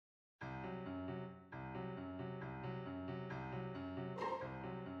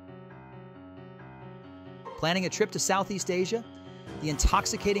Planning a trip to Southeast Asia? The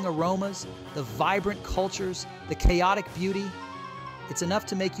intoxicating aromas, the vibrant cultures, the chaotic beauty. It's enough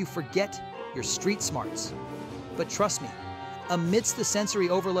to make you forget your street smarts. But trust me, amidst the sensory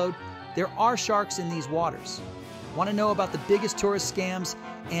overload, there are sharks in these waters. Want to know about the biggest tourist scams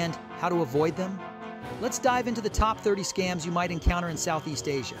and how to avoid them? Let's dive into the top 30 scams you might encounter in Southeast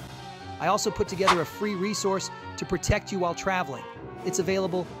Asia. I also put together a free resource to protect you while traveling. It's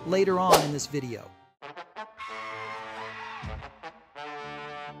available later on in this video.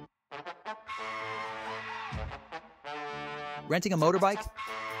 Renting a motorbike?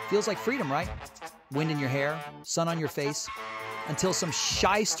 Feels like freedom, right? Wind in your hair, sun on your face, until some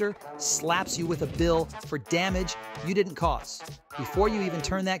shyster slaps you with a bill for damage you didn't cause. Before you even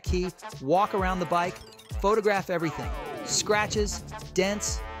turn that key, walk around the bike, photograph everything. Scratches,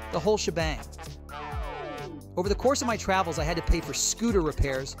 dents, the whole shebang. Over the course of my travels, I had to pay for scooter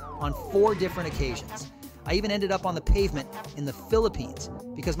repairs on 4 different occasions. I even ended up on the pavement in the Philippines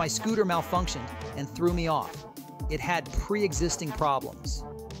because my scooter malfunctioned and threw me off. It had pre-existing problems.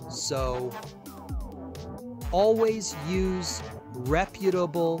 So, always use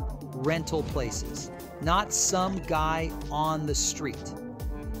reputable rental places, not some guy on the street.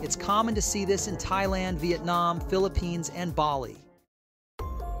 It's common to see this in Thailand, Vietnam, Philippines, and Bali.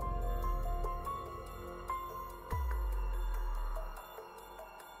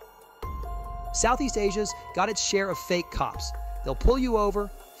 Southeast Asia's got its share of fake cops. They'll pull you over,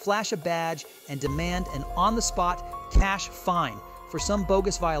 flash a badge, and demand an on-the-spot cash fine for some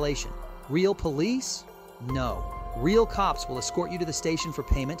bogus violation. Real police? No. Real cops will escort you to the station for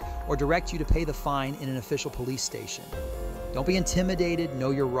payment or direct you to pay the fine in an official police station. Don't be intimidated,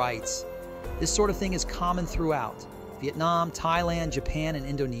 know your rights. This sort of thing is common throughout Vietnam, Thailand, Japan, and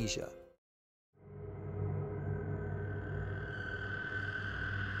Indonesia.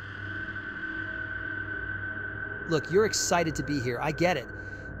 Look, you're excited to be here, I get it.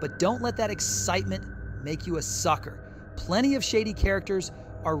 But don't let that excitement make you a sucker. Plenty of shady characters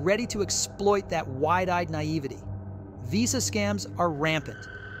are ready to exploit that wide-eyed naivety. Visa scams are rampant.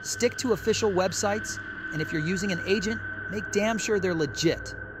 Stick to official websites, and if you're using an agent, make damn sure they're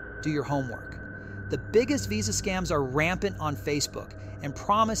legit. Do your homework. The biggest visa scams are rampant on Facebook and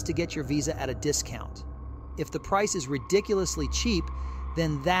promise to get your visa at a discount. If the price is ridiculously cheap,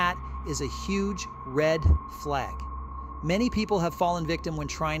 then that is a huge red flag. Many people have fallen victim when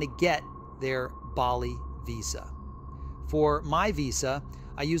trying to get their Bali visa. For my visa,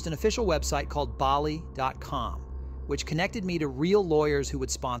 I used an official website called Bali.com, which connected me to real lawyers who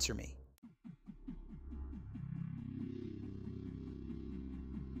would sponsor me.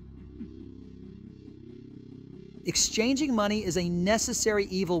 Exchanging money is a necessary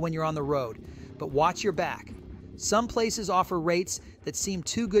evil when you're on the road, but watch your back. Some places offer rates that seem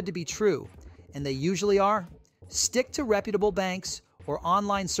too good to be true, and they usually are. Stick to reputable banks or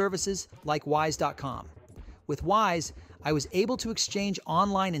online services like Wise.com. With Wise, I was able to exchange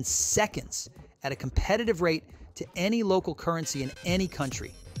online in seconds at a competitive rate to any local currency in any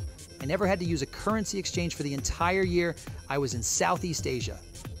country. I never had to use a currency exchange for the entire year I was in Southeast Asia.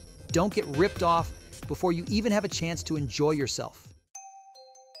 Don't get ripped off before you even have a chance to enjoy yourself.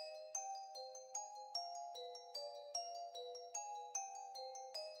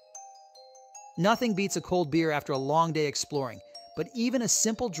 Nothing beats a cold beer after a long day exploring, but even a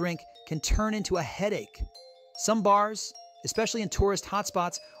simple drink can turn into a headache. Some bars, especially in tourist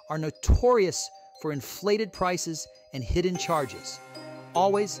hotspots, are notorious for inflated prices and hidden charges.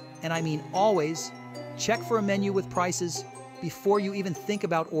 Always, and I mean always, check for a menu with prices before you even think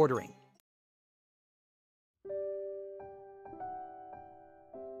about ordering.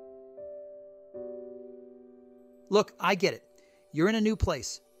 Look, I get it. You're in a new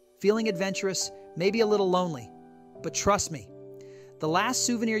place, feeling adventurous, maybe a little lonely. But trust me, the last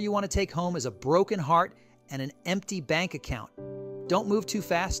souvenir you want to take home is a broken heart and an empty bank account. Don't move too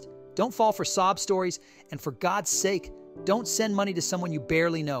fast, don't fall for sob stories, and for God's sake, don't send money to someone you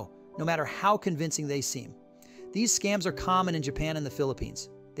barely know, no matter how convincing they seem. These scams are common in Japan and the Philippines.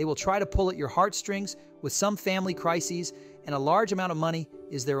 They will try to pull at your heartstrings with some family crises, and a large amount of money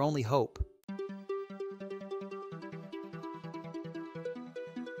is their only hope.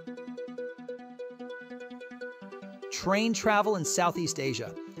 Train travel in Southeast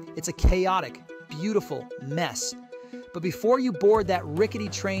Asia. It's a chaotic, beautiful mess. But before you board that rickety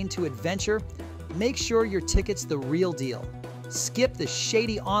train to adventure, make sure your ticket's the real deal. Skip the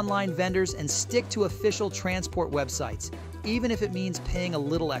shady online vendors and stick to official transport websites, even if it means paying a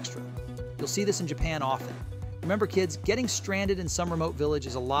little extra. You'll see this in Japan often. Remember, kids, getting stranded in some remote village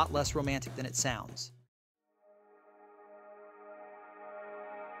is a lot less romantic than it sounds.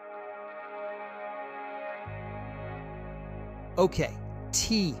 Okay,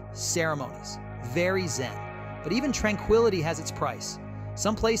 tea ceremonies. Very zen. But even tranquility has its price.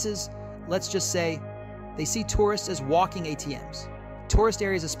 Some places, let's just say, they see tourists as walking ATMs. Tourist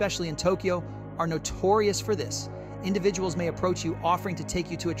areas, especially in Tokyo, are notorious for this. Individuals may approach you offering to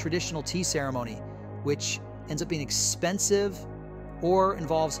take you to a traditional tea ceremony, which ends up being expensive or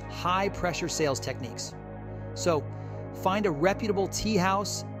involves high-pressure sales techniques. So, find a reputable tea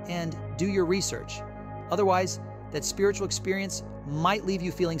house and do your research. Otherwise, that spiritual experience might leave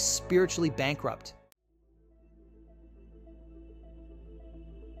you feeling spiritually bankrupt.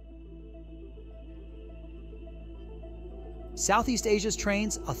 Southeast Asia's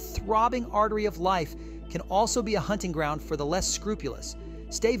trains, a throbbing artery of life, can also be a hunting ground for the less scrupulous.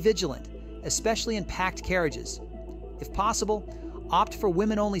 Stay vigilant, especially in packed carriages. If possible, opt for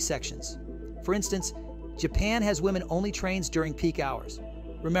women-only sections. For instance, Japan has women-only trains during peak hours.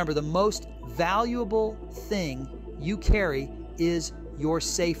 Remember, the most valuable thing you carry is your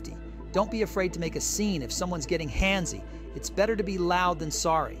safety. Don't be afraid to make a scene if someone's getting handsy. It's better to be loud than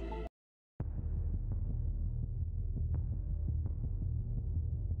sorry.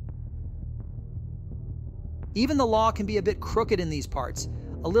 Even the law can be a bit crooked in these parts.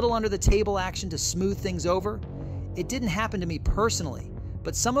 A little under-the-table action to smooth things over. It didn't happen to me personally,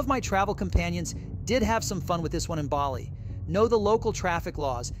 but some of my travel companions did have some fun with this one in Bali. Know the local traffic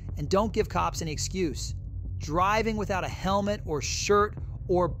laws and don't give cops any excuse. Driving without a helmet or shirt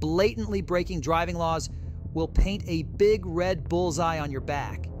or blatantly breaking driving laws will paint a big red bullseye on your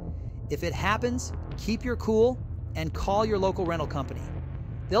back. If it happens, keep your cool and call your local rental company.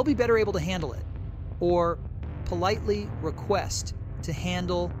 They'll be better able to handle it. Or politely request to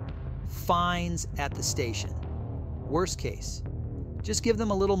handle fines at the station. Worst case, just give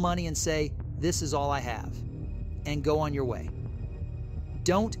them a little money and say, "This is all I have," and go on your way.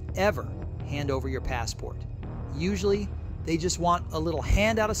 Don't ever hand over your passport. Usually, they just want a little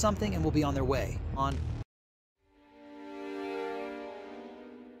handout of something and will be on their way.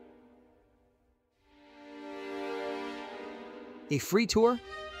 A free tour?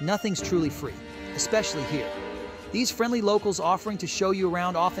 Nothing's truly free, especially here. These friendly locals offering to show you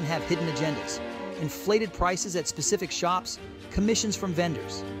around often have hidden agendas. Inflated prices at specific shops, commissions from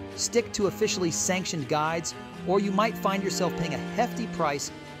vendors. Stick to officially sanctioned guides, or you might find yourself paying a hefty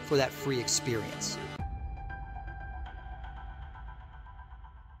price for that free experience.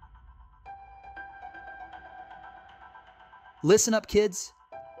 Listen up, kids.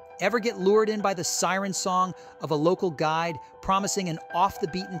 Ever get lured in by the siren song of a local guide promising an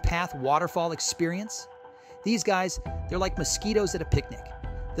off-the-beaten-path waterfall experience? These guys, they're like mosquitoes at a picnic.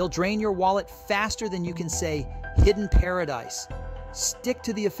 They'll drain your wallet faster than you can say, "hidden paradise." Stick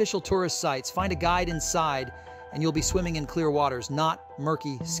to the official tourist sites, find a guide inside, and you'll be swimming in clear waters, not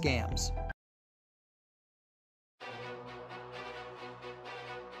murky scams.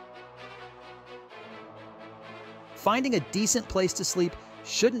 Finding a decent place to sleep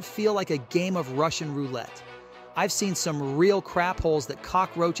shouldn't feel like a game of Russian roulette. I've seen some real crap holes that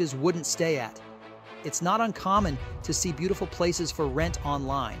cockroaches wouldn't stay at. It's not uncommon to see beautiful places for rent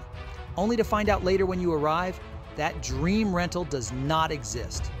online, only to find out later when you arrive that dream rental does not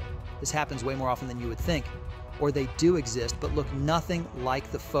exist. This happens way more often than you would think, or they do exist but look nothing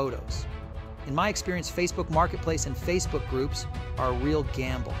like the photos. In my experience, Facebook Marketplace and Facebook groups are a real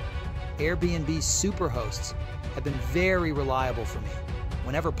gamble. Airbnb superhosts have been very reliable for me.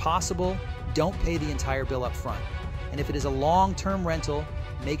 Whenever possible, don't pay the entire bill up front. And if it is a long-term rental,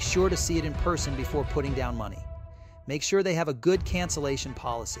 make sure to see it in person before putting down money. Make sure they have a good cancellation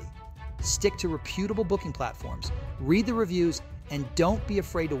policy. Stick to reputable booking platforms, read the reviews, and don't be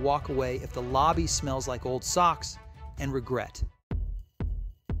afraid to walk away if the lobby smells like old socks and regret.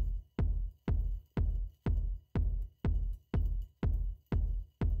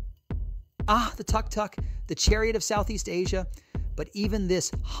 Ah, the tuk-tuk, the chariot of Southeast Asia. But even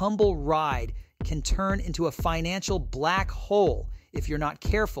this humble ride can turn into a financial black hole if you're not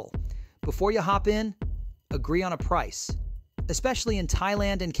careful. Before you hop in, agree on a price, especially in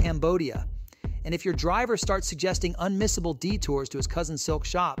Thailand and Cambodia. And if your driver starts suggesting unmissable detours to his cousin's silk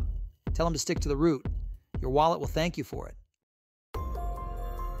shop, tell him to stick to the route. Your wallet will thank you for it.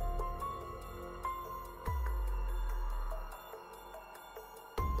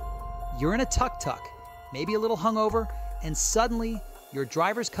 You're in a tuk-tuk, maybe a little hungover, and suddenly your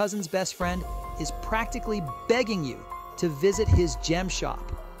driver's cousin's best friend is practically begging you to visit his gem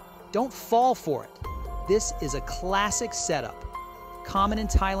shop. Don't fall for it. This is a classic setup, common in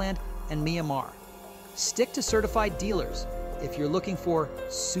Thailand and Myanmar. Stick to certified dealers if you're looking for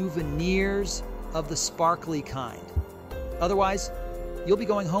souvenirs of the sparkly kind. Otherwise, you'll be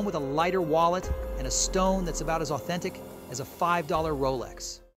going home with a lighter wallet and a stone that's about as authentic as a $5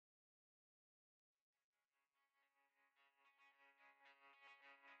 Rolex.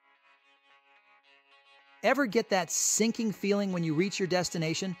 Ever get that sinking feeling when you reach your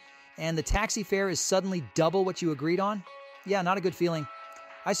destination and the taxi fare is suddenly double what you agreed on? Yeah, not a good feeling.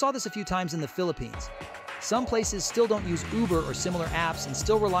 I saw this a few times in the Philippines. Some places still don't use Uber or similar apps and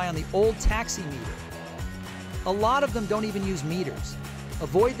still rely on the old taxi meter. A lot of them don't even use meters.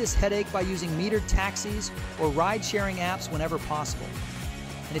 Avoid this headache by using metered taxis or ride-sharing apps whenever possible.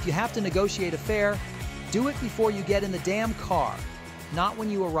 And if you have to negotiate a fare, do it before you get in the damn car, not when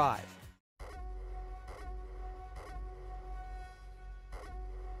you arrive.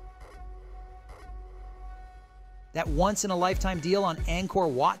 That once-in-a-lifetime deal on Angkor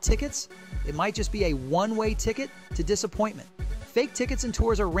Wat tickets? It might just be a one-way ticket to disappointment. Fake tickets and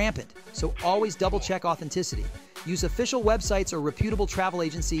tours are rampant, so always double-check authenticity. Use official websites or reputable travel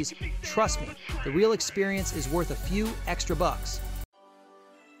agencies. Trust me, the real experience is worth a few extra bucks.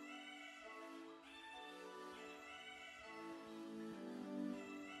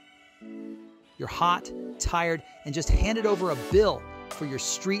 You're hot, tired, and just handed over a bill for your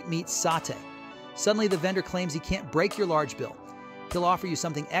street meat satay. Suddenly the vendor claims he can't break your large bill. He'll offer you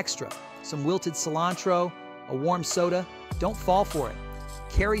something extra, some wilted cilantro, a warm soda. Don't fall for it.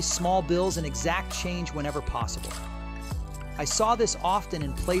 Carry small bills and exact change whenever possible. I saw this often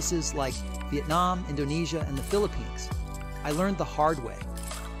in places like Vietnam, Indonesia, and the Philippines. I learned the hard way.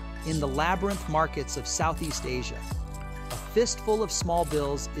 In the labyrinth markets of Southeast Asia, a fistful of small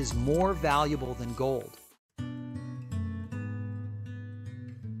bills is more valuable than gold.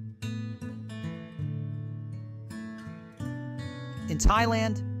 In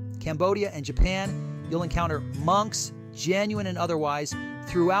Thailand, Cambodia, and Japan, you'll encounter monks, genuine and otherwise,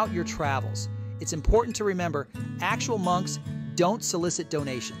 throughout your travels. It's important to remember, actual monks don't solicit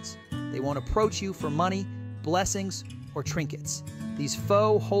donations. They won't approach you for money, blessings, or trinkets. These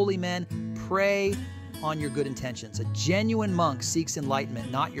faux holy men prey on your good intentions. A genuine monk seeks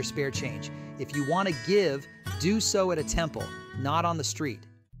enlightenment, not your spare change. If you want to give, do so at a temple, not on the street.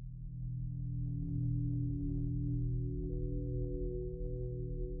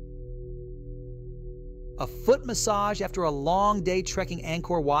 A foot massage after a long day trekking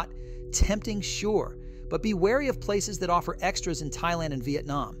Angkor Wat? Tempting, sure, but be wary of places that offer extras in Thailand and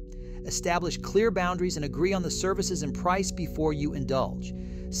Vietnam. Establish clear boundaries and agree on the services and price before you indulge.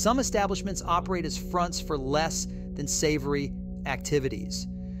 Some establishments operate as fronts for less than savory activities.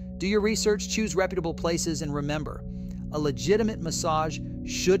 Do your research, choose reputable places, and remember, a legitimate massage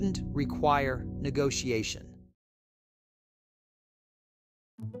shouldn't require negotiation.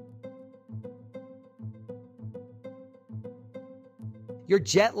 You're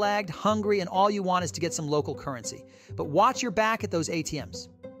jet-lagged, hungry, and all you want is to get some local currency. But watch your back at those ATMs.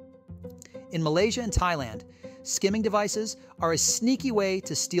 In Malaysia and Thailand, skimming devices are a sneaky way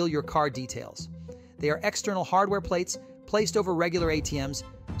to steal your card details. They are external hardware plates placed over regular ATMs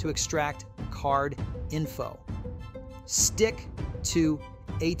to extract card info. Stick to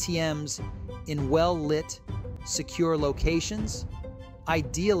ATMs in well-lit, secure locations,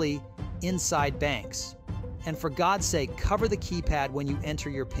 ideally inside banks. And for God's sake, cover the keypad when you enter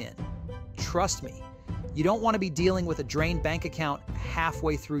your PIN. Trust me, you don't want to be dealing with a drained bank account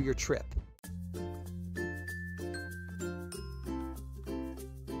halfway through your trip.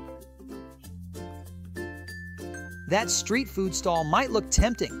 That street food stall might look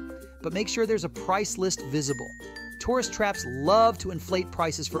tempting, but make sure there's a price list visible. Tourist traps love to inflate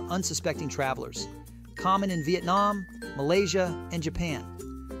prices for unsuspecting travelers. Common in Vietnam, Malaysia, and Japan.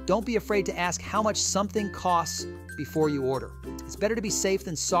 Don't be afraid to ask how much something costs before you order. It's better to be safe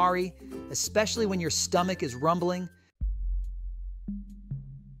than sorry, especially when your stomach is rumbling.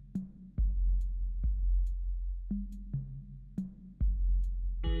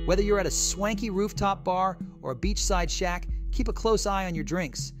 Whether you're at a swanky rooftop bar or a beachside shack, keep a close eye on your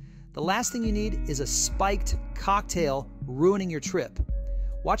drinks. The last thing you need is a spiked cocktail ruining your trip.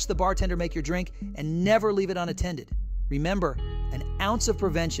 Watch the bartender make your drink and never leave it unattended. Remember, an ounce of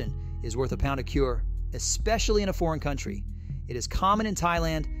prevention is worth a pound of cure, especially in a foreign country. It is common in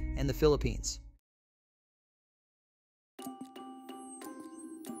Thailand and the Philippines.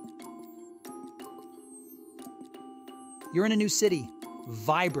 You're in a new city,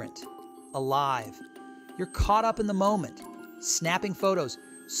 vibrant, alive. You're caught up in the moment, snapping photos,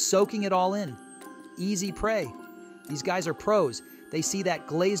 soaking it all in. Easy prey. These guys are pros. They see that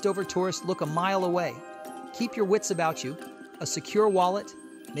glazed-over tourist look a mile away. Keep your wits about you, a secure wallet,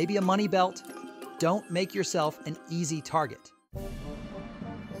 maybe a money belt. Don't make yourself an easy target.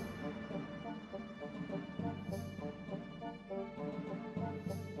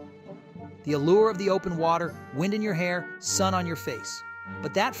 The allure of the open water, wind in your hair, sun on your face.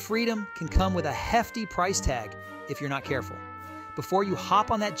 But that freedom can come with a hefty price tag if you're not careful. Before you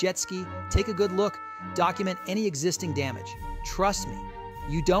hop on that jet ski, take a good look, document any existing damage. Trust me,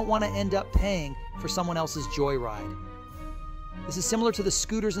 you don't want to end up paying for someone else's joyride. This is similar to the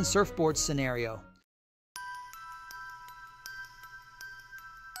scooters and surfboards scenario.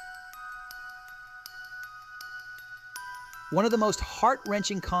 One of the most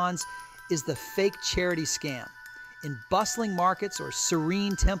heart-wrenching cons is the fake charity scam. In bustling markets or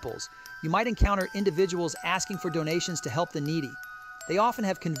serene temples, you might encounter individuals asking for donations to help the needy. They often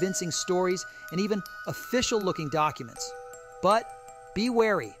have convincing stories and even official-looking documents. But be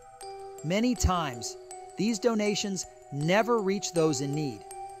wary. Many times, these donations never reach those in need.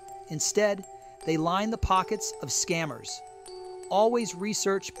 Instead, they line the pockets of scammers. Always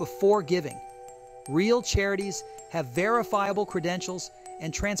research before giving. Real charities have verifiable credentials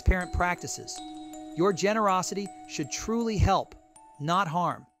and transparent practices. Your generosity should truly help, not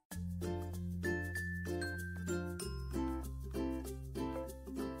harm.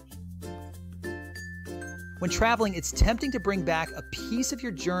 When traveling, it's tempting to bring back a piece of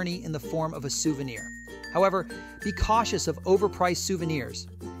your journey in the form of a souvenir. However, be cautious of overpriced souvenirs.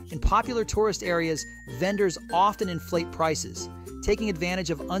 In popular tourist areas, vendors often inflate prices, taking advantage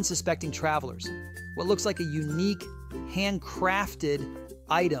of unsuspecting travelers. What looks like a unique, handcrafted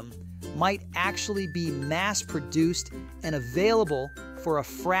item might actually be mass-produced and available for a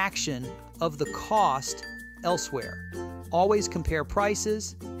fraction of the cost elsewhere. Always compare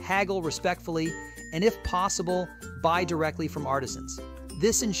prices, haggle respectfully, and if possible, buy directly from artisans.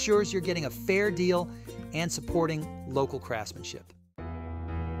 This ensures you're getting a fair deal and supporting local craftsmanship.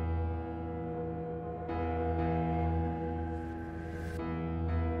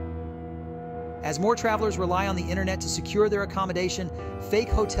 As more travelers rely on the internet to secure their accommodation, fake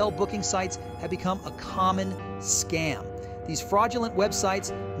hotel booking sites have become a common scam. These fraudulent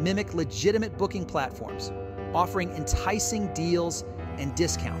websites mimic legitimate booking platforms, offering enticing deals and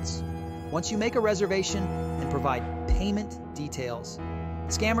discounts. Once you make a reservation and provide payment details,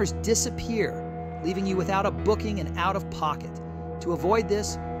 scammers disappear, leaving you without a booking and out of pocket. To avoid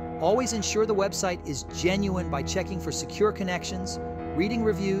this, always ensure the website is genuine by checking for secure connections, reading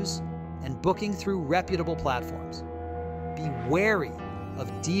reviews, and booking through reputable platforms. Be wary of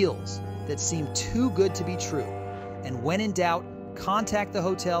deals that seem too good to be true, and when in doubt, contact the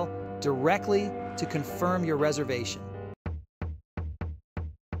hotel directly to confirm your reservation.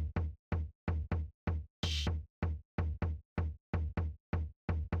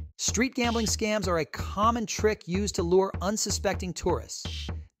 Street gambling scams are a common trick used to lure unsuspecting tourists.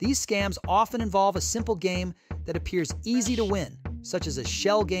 These scams often involve a simple game that appears easy to win, such as a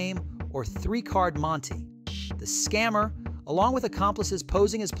shell game or 3-card Monte. The scammer, along with accomplices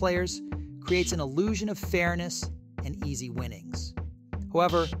posing as players, creates an illusion of fairness and easy winnings.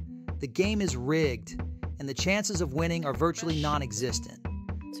 However, the game is rigged, and the chances of winning are virtually non-existent.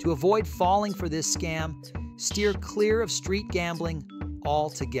 To avoid falling for this scam, steer clear of street gambling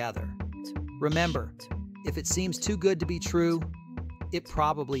altogether. Remember, if it seems too good to be true, it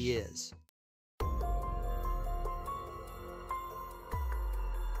probably is.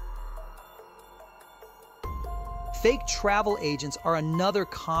 Fake travel agents are another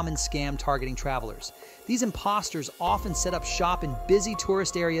common scam targeting travelers. These imposters often set up shop in busy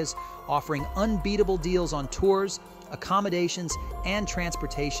tourist areas, offering unbeatable deals on tours, accommodations, and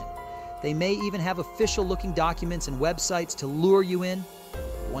transportation. They may even have official-looking documents and websites to lure you in.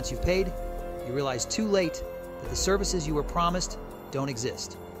 But once you've paid, you realize too late that the services you were promised don't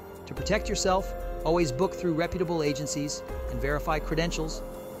exist. To protect yourself, always book through reputable agencies and verify credentials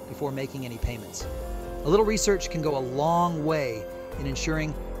before making any payments. A little research can go a long way in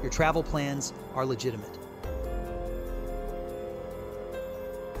ensuring your travel plans are legitimate.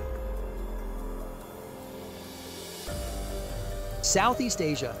 Southeast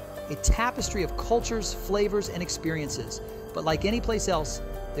Asia, a tapestry of cultures, flavors, and experiences. But like any place else,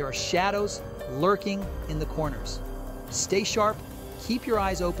 there are shadows lurking in the corners. Stay sharp, keep your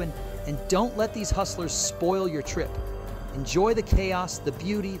eyes open, and don't let these hustlers spoil your trip. Enjoy the chaos, the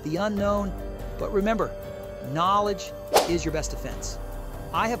beauty, the unknown, but remember, knowledge is your best defense.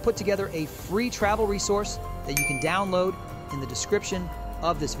 I have put together a free travel resource that you can download in the description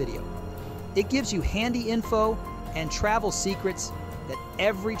of this video. It gives you handy info and travel secrets that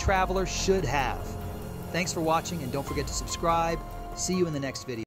every traveler should have. Thanks for watching, and don't forget to subscribe. See you in the next video.